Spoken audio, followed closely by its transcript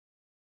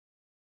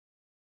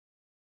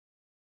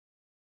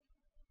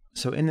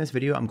So in this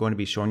video, I'm going to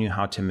be showing you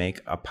how to make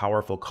a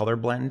powerful color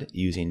blend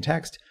using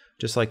text,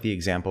 just like the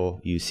example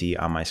you see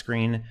on my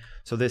screen.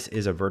 So this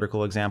is a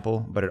vertical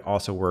example, but it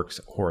also works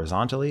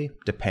horizontally,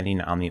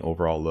 depending on the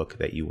overall look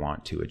that you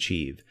want to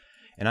achieve.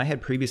 And I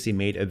had previously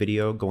made a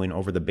video going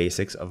over the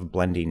basics of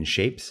blending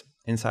shapes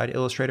inside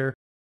Illustrator.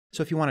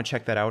 So if you want to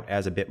check that out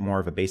as a bit more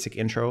of a basic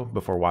intro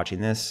before watching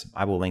this,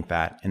 I will link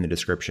that in the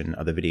description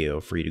of the video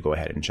for you to go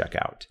ahead and check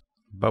out.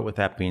 But with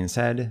that being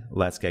said,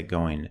 let's get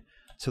going.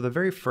 So the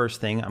very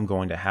first thing I'm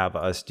going to have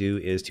us do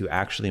is to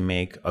actually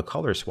make a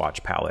color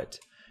swatch palette.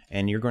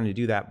 And you're going to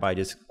do that by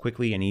just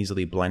quickly and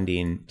easily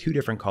blending two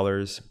different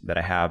colors that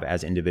I have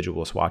as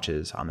individual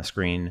swatches on the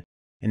screen.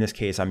 In this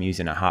case, I'm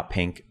using a hot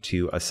pink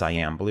to a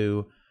cyan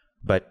blue,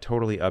 but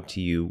totally up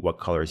to you what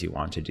colors you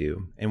want to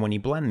do. And when you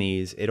blend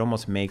these, it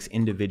almost makes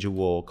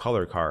individual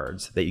color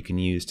cards that you can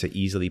use to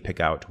easily pick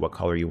out what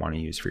color you want to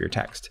use for your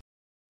text.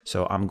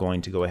 So I'm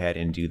going to go ahead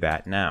and do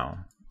that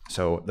now.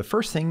 So the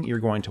first thing you're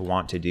going to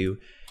want to do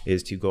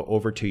is to go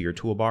over to your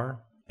toolbar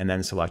and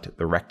then select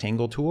the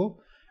rectangle tool,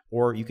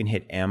 or you can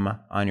hit M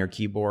on your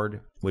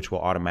keyboard, which will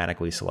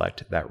automatically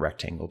select that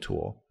rectangle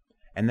tool.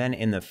 And then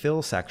in the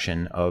fill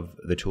section of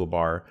the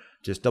toolbar,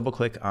 just double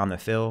click on the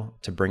fill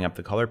to bring up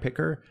the color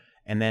picker,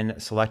 and then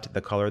select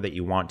the color that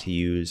you want to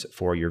use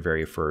for your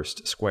very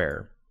first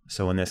square.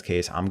 So in this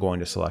case, I'm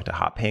going to select a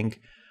hot pink,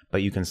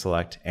 but you can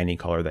select any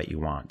color that you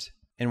want.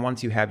 And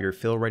once you have your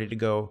fill ready to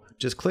go,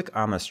 just click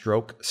on the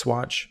stroke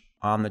swatch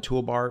on the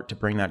toolbar to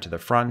bring that to the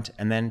front,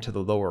 and then to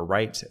the lower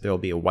right, there will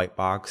be a white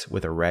box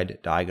with a red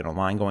diagonal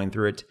line going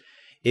through it.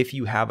 If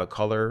you have a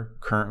color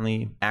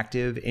currently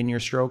active in your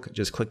stroke,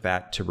 just click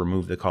that to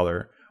remove the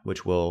color,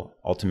 which will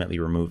ultimately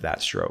remove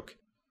that stroke.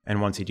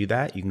 And once you do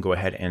that, you can go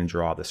ahead and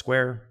draw the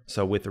square.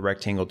 So with the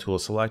rectangle tool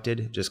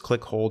selected, just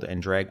click, hold,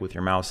 and drag with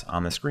your mouse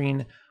on the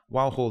screen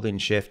while holding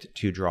Shift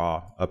to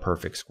draw a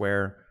perfect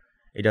square.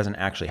 It doesn't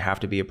actually have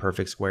to be a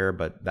perfect square,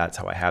 but that's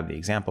how I have the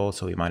example,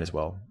 so we might as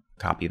well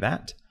copy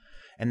that.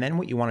 And then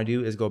what you want to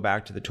do is go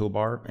back to the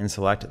toolbar and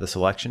select the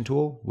selection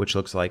tool, which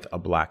looks like a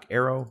black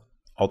arrow.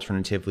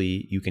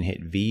 Alternatively, you can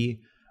hit V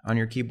on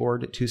your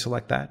keyboard to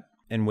select that.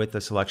 And with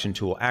the selection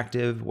tool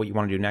active, what you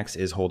want to do next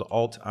is hold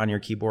Alt on your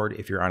keyboard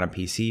if you're on a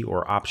PC,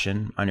 or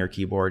Option on your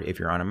keyboard if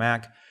you're on a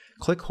Mac.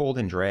 Click, hold,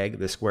 and drag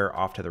the square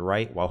off to the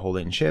right while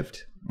holding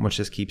Shift, which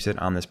just keeps it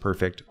on this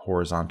perfect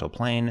horizontal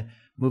plane.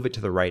 Move it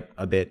to the right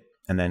a bit,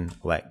 and then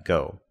let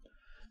go.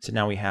 So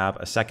now we have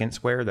a second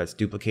square that's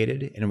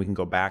duplicated, and we can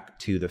go back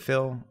to the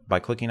fill by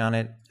clicking on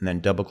it and then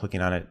double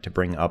clicking on it to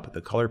bring up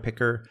the color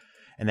picker.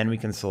 And then we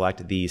can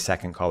select the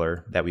second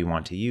color that we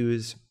want to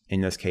use.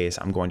 In this case,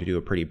 I'm going to do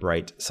a pretty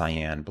bright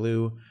cyan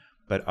blue,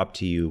 but up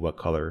to you what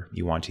color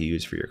you want to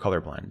use for your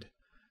color blend.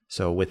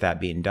 So with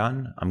that being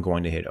done, I'm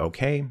going to hit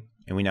OK,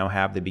 and we now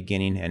have the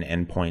beginning and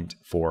end point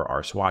for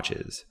our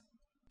swatches.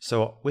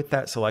 So with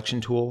that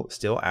selection tool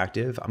still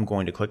active, I'm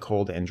going to click,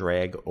 hold, and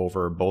drag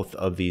over both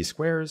of these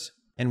squares.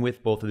 And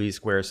with both of these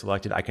squares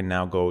selected, I can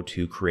now go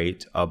to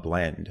create a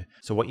blend.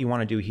 So what you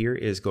want to do here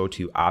is go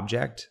to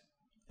Object,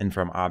 and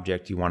from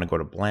Object, you want to go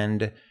to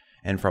Blend,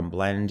 and from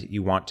Blend,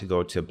 you want to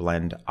go to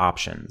Blend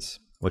Options,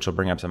 which will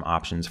bring up some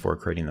options for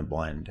creating the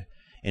blend.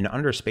 And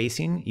under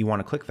Spacing, you want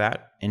to click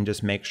that and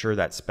just make sure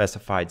that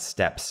Specified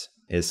Steps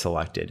is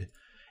selected.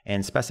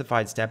 And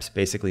specified steps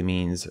basically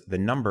means the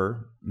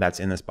number that's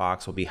in this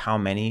box will be how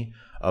many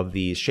of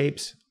these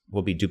shapes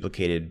will be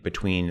duplicated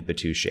between the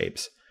two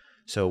shapes.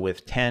 So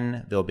with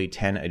 10, there'll be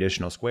 10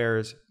 additional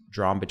squares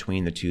drawn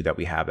between the two that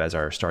we have as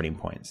our starting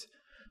points.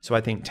 So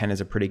I think 10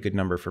 is a pretty good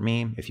number for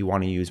me. If you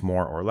want to use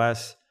more or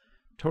less,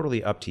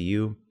 totally up to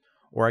you.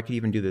 Or I could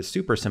even do this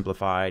super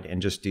simplified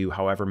and just do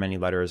however many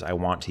letters I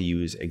want to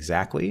use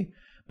exactly,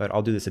 but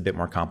I'll do this a bit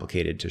more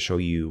complicated to show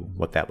you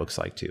what that looks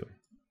like too.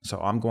 So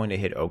I'm going to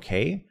hit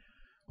OK,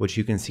 which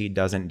you can see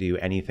doesn't do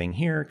anything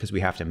here because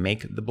we have to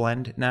make the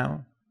blend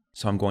now.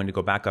 So I'm going to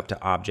go back up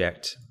to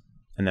Object,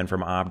 and then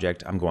from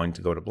Object, I'm going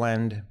to go to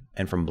Blend,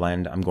 and from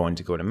Blend, I'm going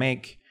to go to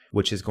Make,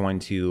 which is going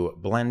to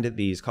blend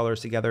these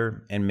colors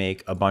together and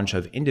make a bunch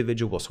of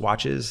individual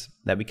swatches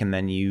that we can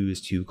then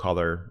use to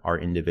color our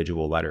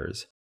individual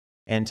letters.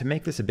 And to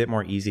make this a bit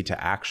more easy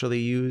to actually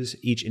use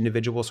each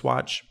individual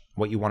swatch,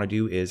 what you want to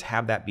do is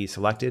have that be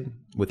selected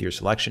with your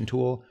selection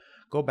tool,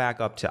 go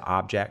back up to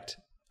Object,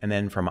 and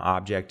then from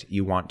Object,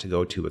 you want to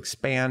go to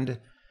Expand.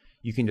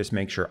 You can just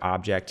make sure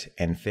Object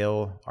and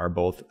Fill are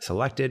both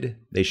selected.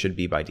 They should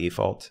be by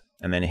default.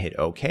 And then hit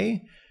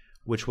OK,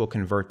 which will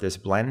convert this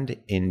blend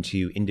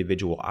into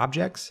individual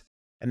objects.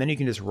 And then you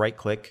can just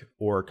right-click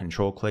or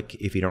control-click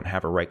if you don't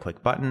have a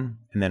right-click button,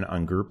 and then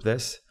ungroup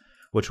this,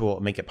 which will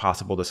make it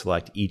possible to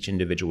select each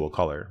individual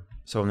color.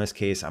 So in this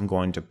case, I'm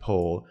going to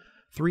pull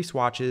 3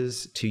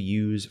 swatches to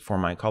use for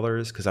my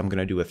colors because I'm going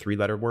to do a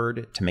 3-letter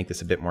word to make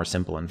this a bit more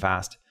simple and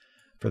fast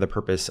for the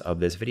purpose of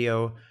this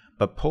video,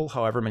 but pull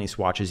however many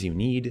swatches you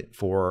need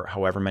for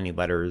however many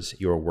letters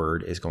your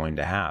word is going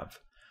to have.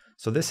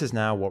 So this is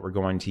now what we're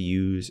going to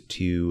use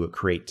to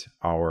create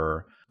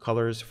our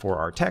colors for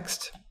our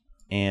text.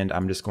 And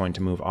I'm just going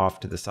to move off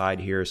to the side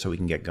here so we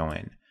can get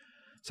going.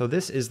 So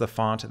this is the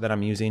font that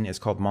I'm using. It's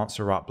called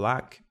Montserrat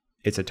Black.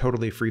 It's a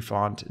totally free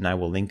font, and I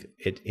will link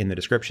it in the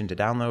description to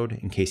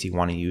download in case you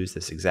want to use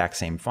this exact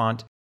same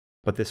font.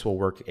 But this will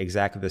work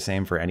exactly the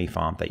same for any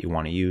font that you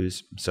want to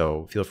use,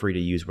 so feel free to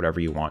use whatever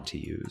you want to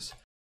use.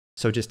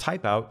 So just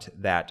type out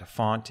that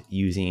font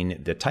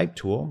using the type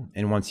tool,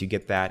 and once you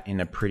get that in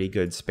a pretty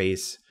good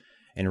space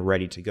and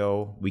ready to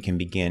go, we can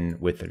begin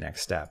with the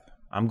next step.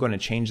 I'm going to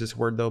change this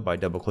word though by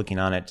double clicking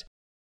on it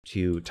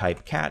to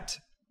type cat.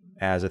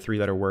 As a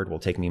 3-letter word will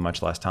take me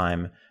much less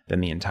time than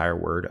the entire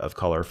word of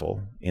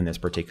colorful in this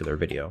particular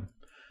video.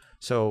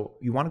 So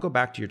you want to go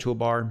back to your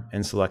toolbar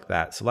and select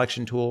that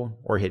selection tool,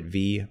 or hit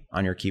V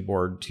on your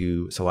keyboard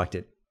to select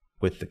it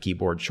with the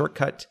keyboard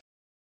shortcut.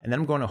 And then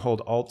I'm going to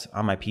hold Alt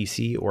on my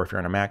PC, or if you're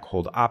on a Mac,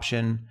 hold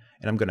Option,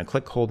 and I'm going to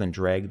click, hold, and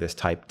drag this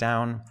type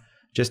down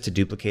just to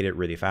duplicate it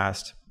really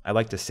fast. I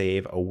like to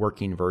save a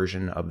working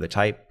version of the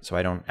type so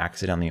I don't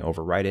accidentally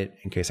overwrite it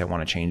in case I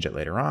want to change it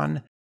later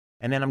on.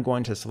 And then I'm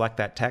going to select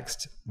that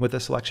text with the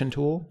selection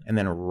tool and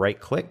then right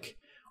click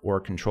or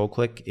control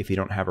click if you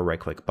don't have a right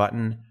click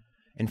button.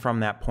 And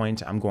from that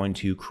point, I'm going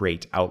to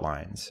create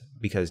outlines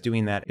because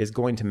doing that is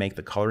going to make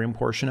the coloring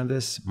portion of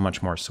this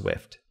much more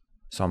swift.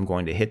 So I'm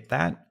going to hit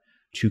that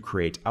to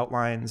create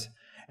outlines.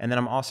 And then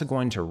I'm also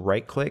going to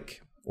right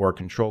click or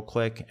control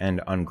click and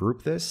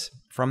ungroup this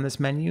from this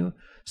menu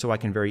so I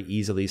can very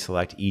easily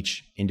select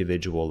each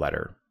individual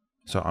letter.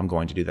 So I'm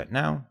going to do that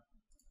now.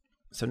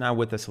 So now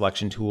with the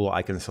selection tool,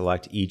 I can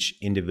select each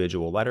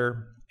individual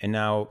letter. And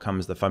now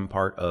comes the fun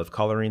part of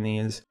coloring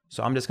these.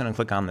 So I'm just going to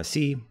click on the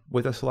C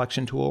with the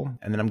selection tool,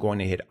 and then I'm going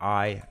to hit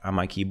I on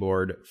my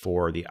keyboard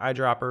for the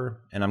eyedropper,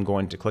 and I'm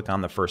going to click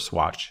on the first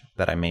swatch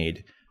that I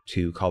made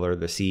to color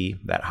the C,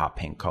 that hot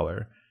pink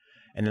color.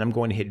 And then I'm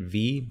going to hit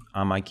V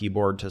on my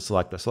keyboard to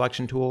select the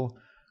selection tool,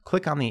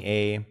 click on the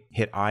A,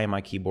 hit I on my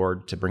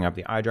keyboard to bring up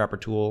the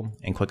eyedropper tool,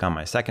 and click on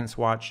my second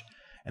swatch,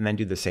 and then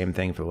do the same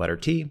thing for the letter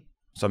T.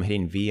 So I'm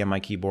hitting V on my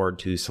keyboard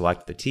to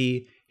select the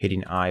T,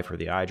 hitting I for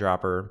the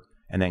eyedropper,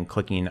 and then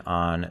clicking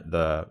on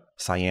the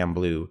cyan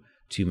blue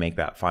to make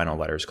that final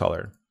letter's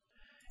color.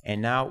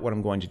 And now what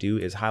I'm going to do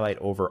is highlight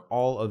over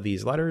all of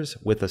these letters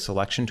with the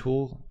selection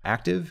tool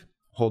active,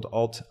 hold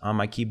Alt on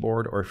my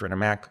keyboard, or if you're in a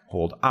Mac,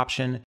 hold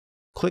Option,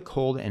 click,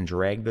 hold, and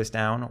drag this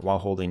down while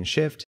holding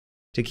Shift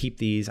to keep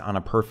these on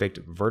a perfect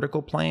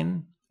vertical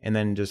plane, and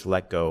then just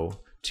let go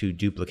to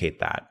duplicate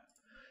that.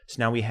 So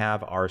now we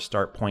have our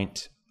start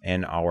point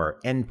and our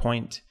end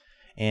point.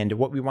 And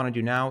what we want to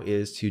do now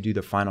is to do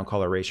the final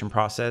coloration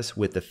process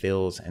with the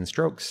fills and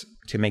strokes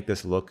to make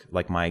this look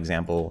like my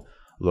example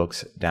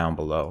looks down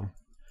below.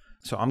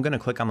 So I'm going to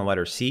click on the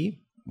letter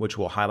C, which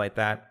will highlight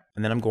that.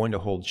 And then I'm going to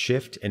hold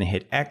Shift and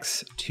hit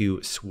X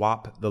to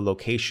swap the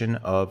location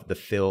of the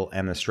fill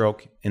and the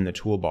stroke in the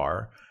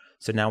toolbar.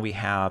 So now we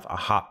have a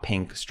hot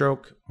pink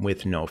stroke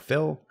with no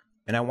fill.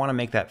 And I want to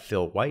make that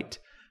fill white.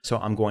 So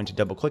I'm going to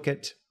double click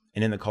it.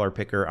 And in the color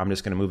picker, I'm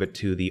just going to move it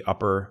to the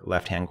upper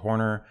left-hand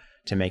corner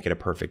to make it a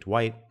perfect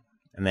white,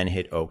 and then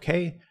hit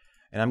OK.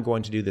 And I'm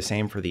going to do the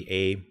same for the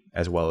A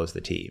as well as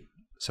the T.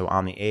 So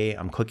on the A,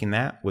 I'm clicking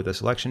that with the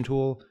selection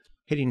tool,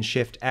 hitting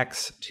Shift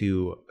X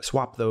to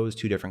swap those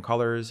two different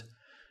colors,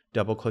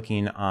 double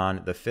clicking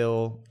on the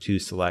fill to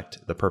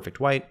select the perfect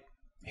white,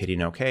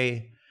 hitting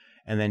OK,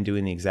 and then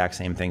doing the exact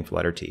same thing for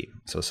letter T.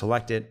 So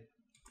select it,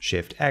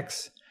 Shift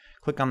X,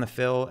 click on the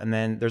fill, and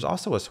then there's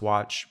also a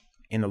swatch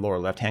in the lower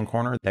left-hand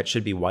corner that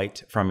should be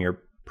white from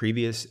your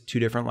previous two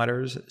different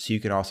letters. So you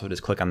can also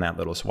just click on that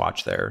little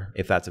swatch there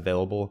if that's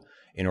available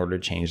in order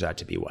to change that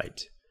to be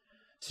white.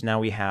 So now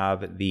we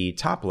have the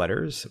top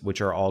letters,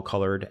 which are all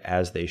colored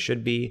as they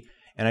should be.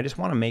 And I just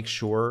want to make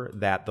sure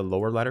that the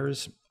lower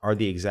letters are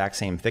the exact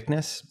same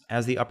thickness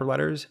as the upper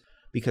letters,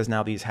 because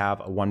now these have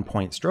a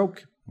 1-point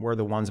stroke where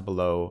the ones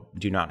below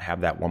do not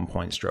have that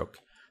 1-point stroke.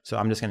 So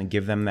I'm just going to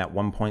give them that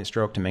 1-point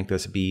stroke to make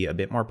this be a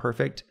bit more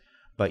perfect.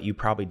 But you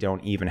probably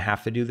don't even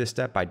have to do this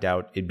step. I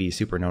doubt it'd be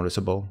super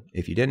noticeable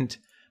if you didn't,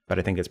 but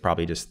I think it's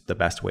probably just the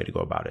best way to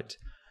go about it.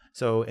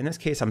 So in this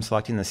case, I'm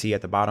selecting the C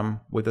at the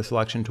bottom with the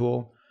selection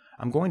tool.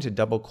 I'm going to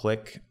double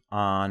click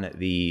on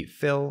the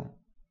fill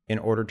in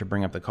order to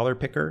bring up the color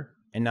picker.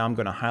 And now I'm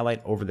going to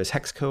highlight over this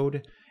hex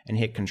code and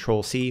hit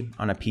Control C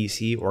on a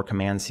PC or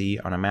Command C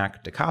on a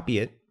Mac to copy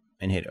it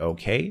and hit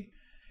OK.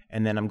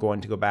 And then I'm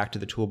going to go back to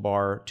the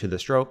toolbar to the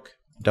stroke,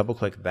 double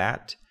click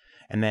that.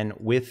 And then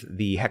with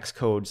the hex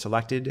code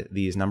selected,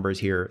 these numbers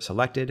here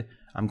selected,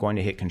 I'm going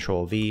to hit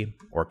Control V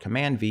or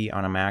Command V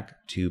on a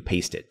Mac to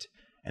paste it.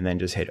 And then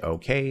just hit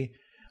OK,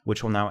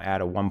 which will now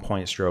add a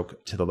 1-point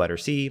stroke to the letter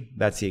C.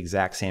 That's the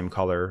exact same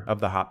color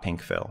of the hot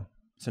pink fill.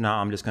 So now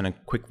I'm just going to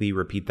quickly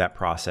repeat that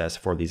process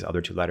for these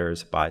other two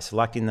letters by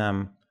selecting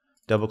them,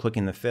 double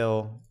clicking the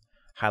fill,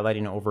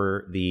 highlighting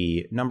over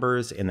the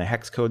numbers in the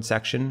hex code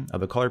section of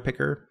the color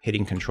picker,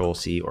 hitting Control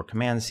C or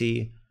Command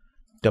C,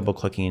 double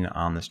clicking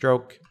on the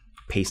stroke,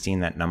 pasting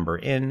that number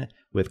in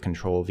with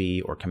Control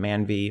V or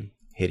Command V,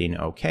 hitting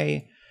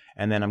OK,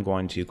 and then I'm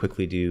going to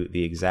quickly do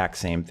the exact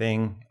same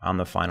thing on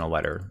the final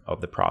letter of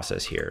the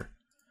process here.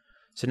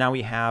 So now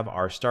we have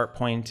our start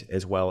point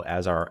as well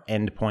as our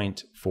end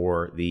point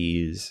for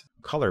these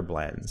color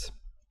blends.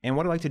 And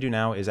what I'd like to do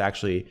now is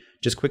actually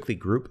just quickly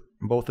group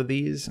both of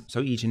these.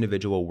 So each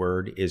individual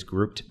word is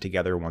grouped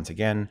together once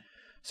again.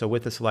 So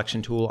with the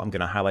selection tool, I'm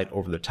going to highlight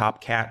over the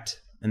top cat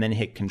and then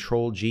hit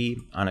Control G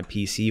on a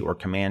PC or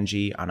Command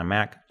G on a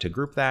Mac to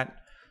group that.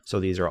 So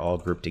these are all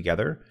grouped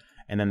together.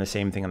 And then the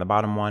same thing on the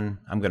bottom one,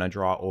 I'm going to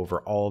draw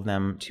over all of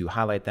them to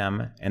highlight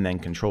them and then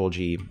Control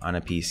G on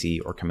a PC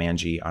or Command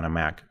G on a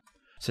Mac.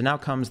 So now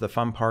comes the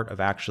fun part of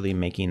actually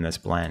making this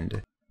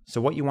blend. So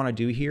what you want to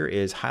do here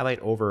is highlight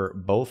over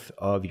both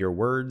of your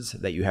words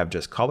that you have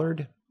just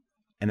colored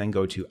and then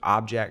go to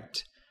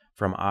Object.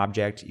 From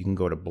Object, you can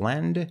go to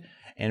Blend.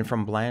 And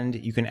from Blend,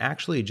 you can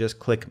actually just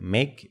click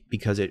Make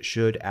because it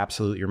should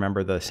absolutely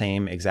remember the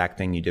same exact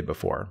thing you did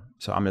before.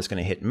 So I'm just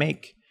going to hit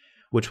Make,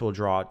 which will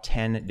draw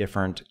 10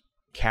 different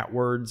cat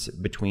words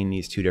between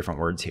these two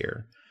different words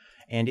here.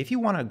 And if you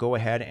want to go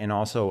ahead and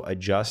also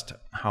adjust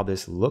how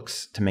this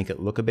looks to make it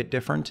look a bit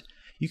different,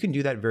 you can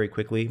do that very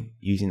quickly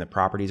using the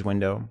Properties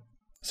window.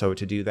 So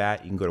to do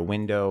that, you can go to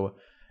Window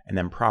and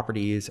then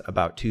Properties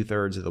about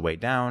 2/3 of the way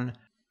down.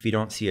 If you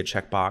don't see a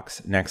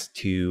checkbox next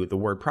to the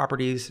word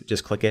Properties,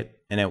 just click it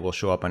and it will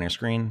show up on your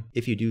screen.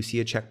 If you do see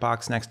a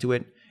checkbox next to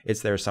it,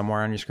 it's there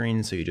somewhere on your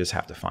screen, so you just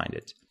have to find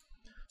it.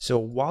 So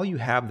while you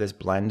have this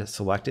blend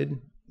selected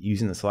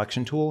using the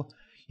selection tool,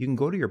 you can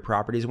go to your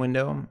Properties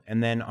window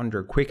and then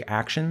under Quick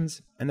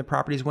Actions in the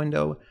Properties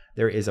window,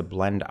 there is a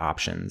Blend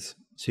Options.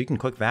 So you can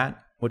click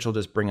that, which will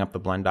just bring up the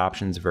blend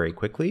options very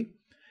quickly.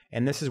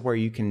 And this is where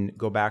you can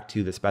go back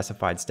to the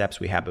specified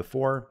steps we had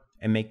before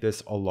and make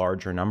this a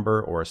larger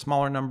number or a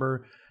smaller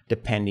number,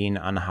 depending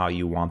on how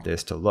you want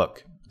this to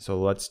look. So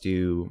let's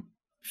do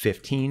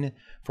 15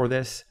 for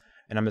this.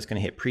 And I'm just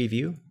going to hit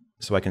Preview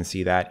so I can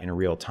see that in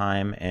real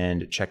time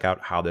and check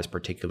out how this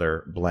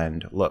particular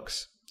blend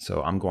looks.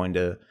 So I'm going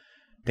to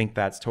think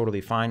that's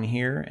totally fine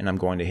here, and I'm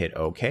going to hit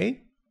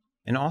OK.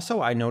 And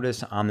also I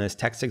notice on this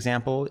text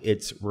example,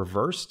 it's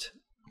reversed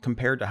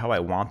compared to how I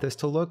want this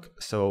to look.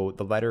 So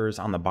the letters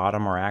on the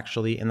bottom are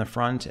actually in the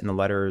front, and the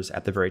letters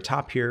at the very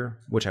top here,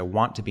 which I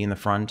want to be in the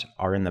front,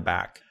 are in the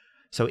back.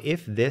 So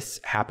if this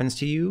happens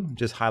to you,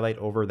 just highlight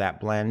over that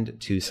blend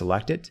to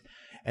select it,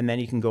 and then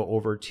you can go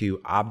over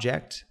to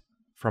Object.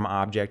 From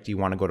Object, you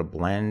want to go to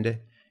Blend,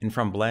 and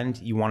from Blend,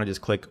 you want to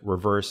just click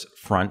Reverse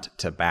Front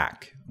to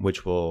Back,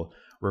 which will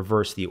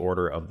reverse the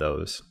order of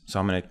those. So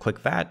I'm going to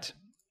click that,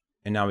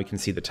 and now we can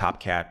see the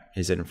top cat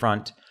is in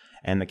front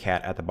and the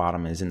cat at the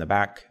bottom is in the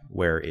back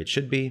where it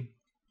should be.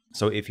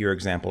 So if your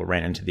example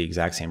ran into the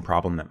exact same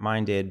problem that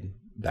mine did,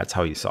 that's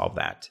how you solve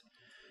that.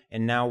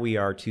 And now we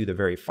are to the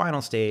very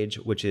final stage,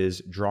 which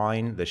is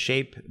drawing the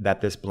shape that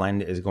this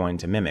blend is going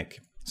to mimic.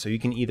 So you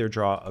can either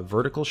draw a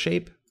vertical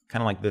shape,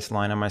 kind of like this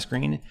line on my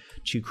screen,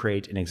 to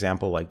create an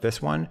example like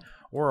this one,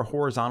 or a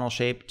horizontal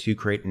shape to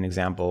create an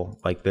example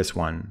like this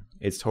one.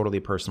 It's totally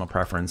personal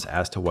preference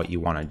as to what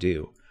you want to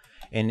do.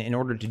 And in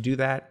order to do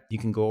that, you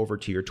can go over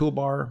to your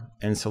toolbar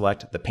and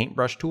select the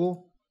paintbrush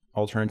tool.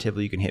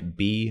 Alternatively, you can hit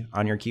B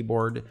on your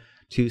keyboard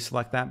to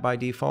select that by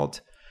default,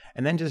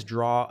 and then just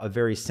draw a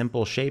very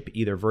simple shape,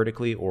 either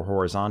vertically or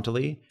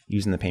horizontally,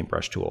 using the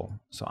paintbrush tool.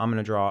 So I'm going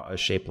to draw a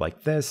shape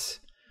like this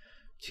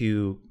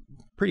to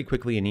pretty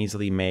quickly and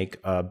easily make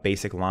a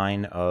basic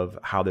line of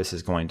how this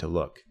is going to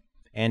look.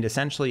 And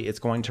essentially, it's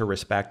going to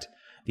respect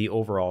the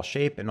overall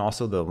shape and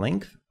also the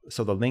length.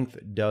 So the length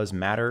does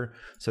matter,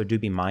 so do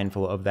be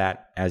mindful of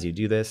that as you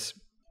do this.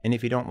 And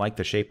if you don't like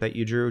the shape that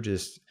you drew,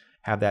 just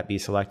have that be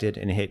selected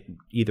and hit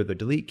either the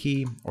delete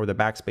key or the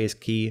backspace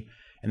key,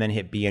 and then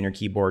hit B on your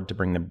keyboard to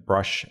bring the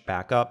brush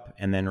back up,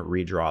 and then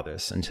redraw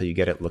this until you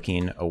get it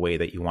looking a way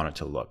that you want it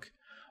to look.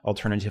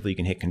 Alternatively, you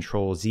can hit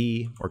Control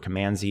Z or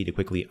Command Z to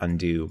quickly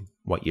undo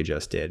what you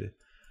just did.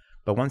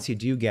 But once you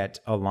do get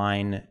a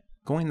line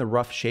going the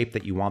rough shape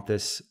that you want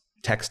this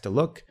text to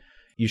look,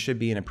 you should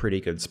be in a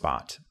pretty good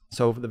spot.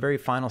 So the very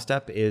final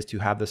step is to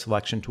have the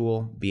selection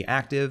tool be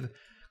active.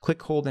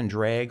 Click, hold, and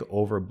drag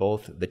over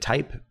both the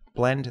type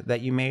blend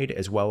that you made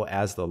as well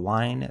as the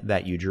line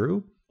that you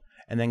drew,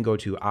 and then go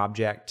to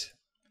Object,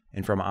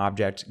 and from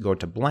Object go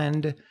to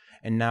Blend,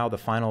 and now the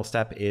final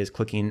step is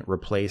clicking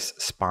Replace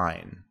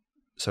Spine.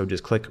 So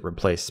just click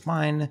Replace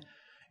Spine,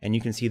 and you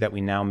can see that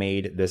we now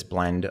made this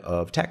blend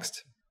of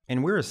text.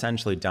 And we're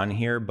essentially done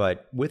here,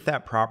 but with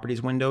that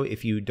Properties window,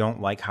 if you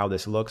don't like how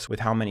this looks with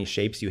how many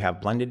shapes you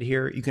have blended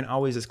here, you can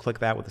always just click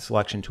that with the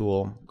selection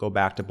tool, go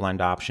back to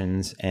Blend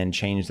Options, and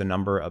change the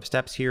number of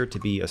steps here to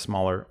be a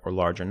smaller or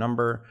larger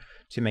number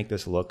to make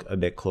this look a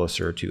bit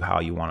closer to how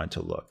you want it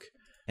to look.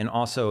 And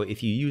also,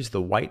 if you use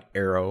the white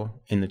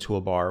arrow in the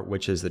toolbar,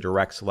 which is the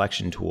direct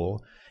selection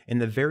tool, in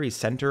the very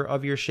center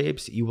of your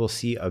shapes, you will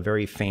see a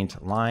very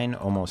faint line,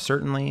 almost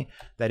certainly.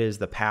 That is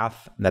the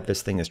path that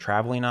this thing is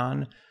traveling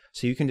on.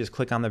 So you can just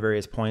click on the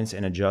various points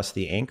and adjust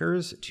the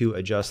anchors to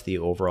adjust the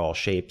overall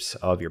shapes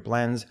of your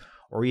blends,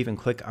 or even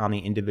click on the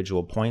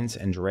individual points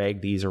and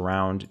drag these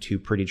around to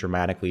pretty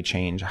dramatically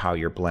change how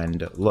your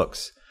blend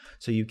looks.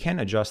 So you can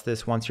adjust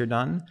this once you're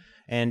done.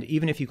 And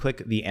even if you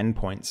click the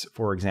endpoints,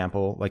 for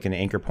example, like an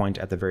anchor point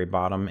at the very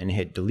bottom and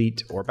hit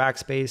delete or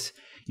backspace,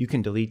 you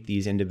can delete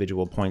these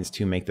individual points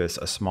to make this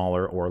a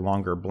smaller or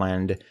longer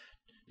blend,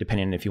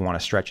 depending on if you want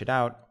to stretch it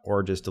out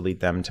or just delete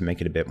them to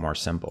make it a bit more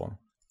simple.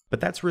 But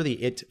that's really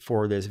it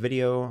for this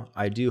video.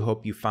 I do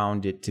hope you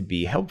found it to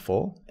be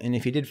helpful. And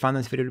if you did find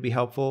this video to be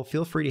helpful,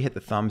 feel free to hit the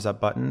thumbs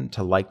up button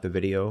to like the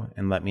video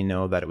and let me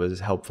know that it was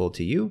helpful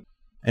to you.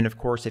 And of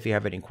course, if you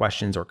have any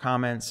questions or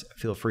comments,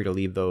 feel free to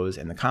leave those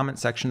in the comment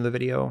section of the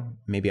video.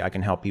 Maybe I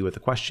can help you with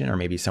a question, or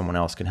maybe someone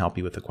else can help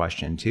you with a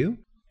question too.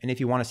 And if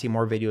you want to see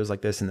more videos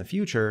like this in the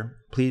future,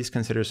 please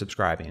consider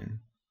subscribing.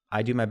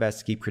 I do my best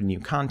to keep creating new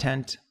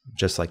content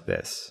just like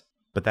this.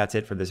 But that's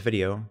it for this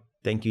video.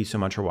 Thank you so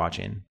much for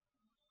watching.